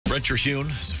Brent Terhune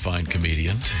is a fine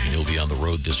comedian, and he'll be on the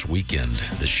road this weekend,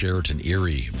 the Sheraton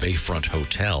Erie Bayfront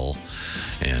Hotel.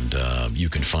 And you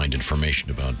can find information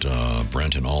about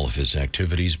Brent and all of his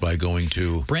activities by going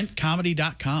to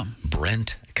BrentComedy.com.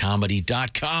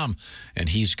 BrentComedy.com. And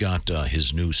he's got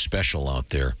his new special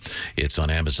out there. It's on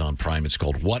Amazon Prime. It's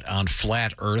called What on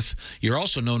Flat Earth. You're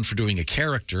also known for doing a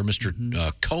character, Mr.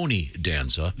 Coney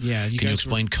Danza. Yeah. Can you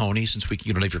explain Coney, since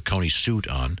you don't have your Coney suit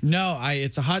on? No,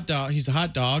 it's a hot dog. He's a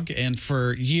hot dog. And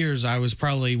for years, I was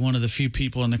probably one of the few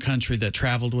people in the country that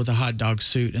traveled with a hot dog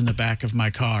suit in the back of my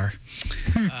car.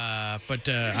 But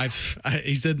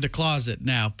he's in the closet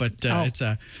now. But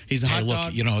he's a hot dog.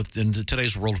 Look, you know, in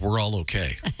today's world, we're all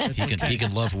okay. He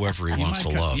can love whoever he wants to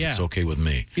love. Yeah. It's okay with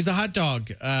me. He's a hot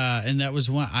dog, and that was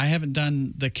one. I haven't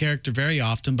done the character very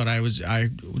often, but I was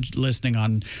listening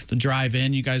on the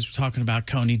drive-in. You guys were talking about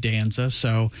Coney Danza,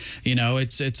 so you know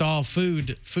it's all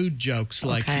food jokes.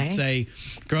 Like you'd say,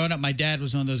 growing up, my dad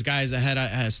was one of those guys that had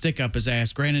a stick up his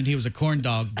ass. Granted, he was a corn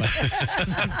dog, but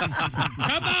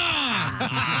come on.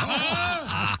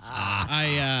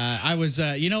 I was,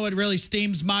 you know what really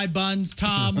steams my buns,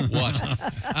 Tom?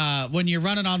 What? When you're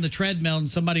running on the treadmill and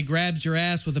somebody grabs your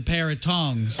ass with a pair of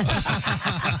tongs. That's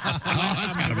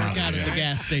got to work out at the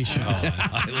gas station.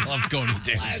 I love Coney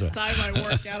Danza. Last time I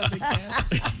worked out at the gas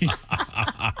station.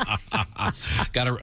 Got to